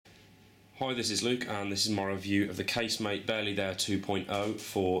Hi, this is Luke and this is my review of the Casemate Barely There 2.0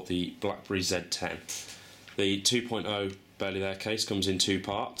 for the BlackBerry Z10. The 2.0 Barely There case comes in two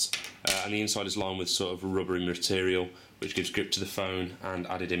parts and the inside is lined with sort of rubbery material which gives grip to the phone and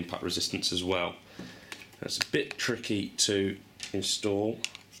added impact resistance as well. It's a bit tricky to install.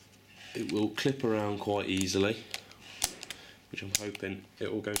 It will clip around quite easily, which I'm hoping it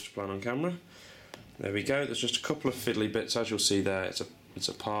all goes to plan on camera. There we go, there's just a couple of fiddly bits, as you'll see there. It's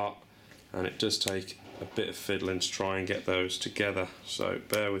a part and it does take a bit of fiddling to try and get those together, so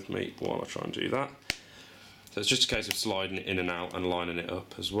bear with me while I try and do that. So it's just a case of sliding it in and out and lining it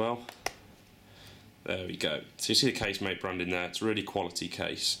up as well. There we go. So you see the Casemate brand in there. It's a really quality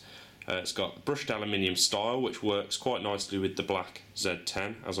case. It's got brushed aluminium style, which works quite nicely with the black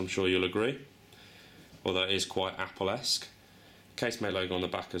Z10, as I'm sure you'll agree, although it is quite Apple-esque. Casemate logo on the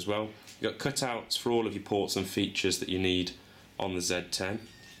back as well. You've got cutouts for all of your ports and features that you need on the Z10,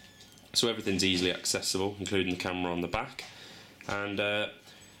 so everything's easily accessible, including the camera on the back. And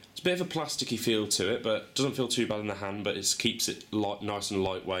it's a bit of a plasticky feel to it, but doesn't feel too bad in the hand, but it keeps it nice and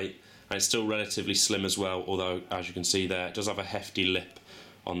lightweight, and it's still relatively slim as well, although as you can see there, it does have a hefty lip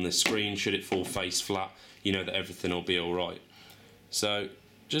on the screen. Should it fall face flat, you know that everything will be alright. So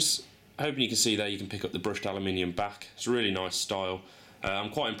just hoping you can see there, you can pick up the brushed aluminium back. It's a really nice style.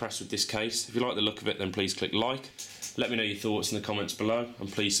 I'm quite impressed with this case. If you like the look of it, then please click like. Let me know your thoughts in the comments below,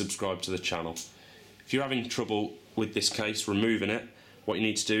 and please subscribe to the channel. If you're having trouble with this case, removing it, what you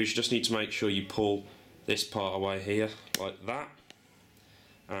need to do is you just need to make sure you pull this part away here, like that.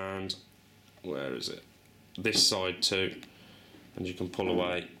 And where is it? This side too. And you can pull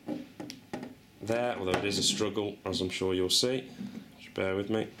away there, although it is a struggle, as I'm sure you'll see. Just bear with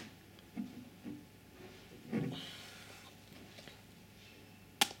me.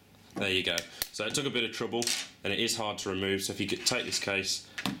 There you go. So it took a bit of trouble and it is hard to remove, so if you could take this case,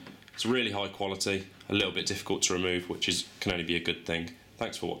 it's really high quality, a little bit difficult to remove, which can only be a good thing.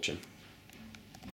 Thanks for watching.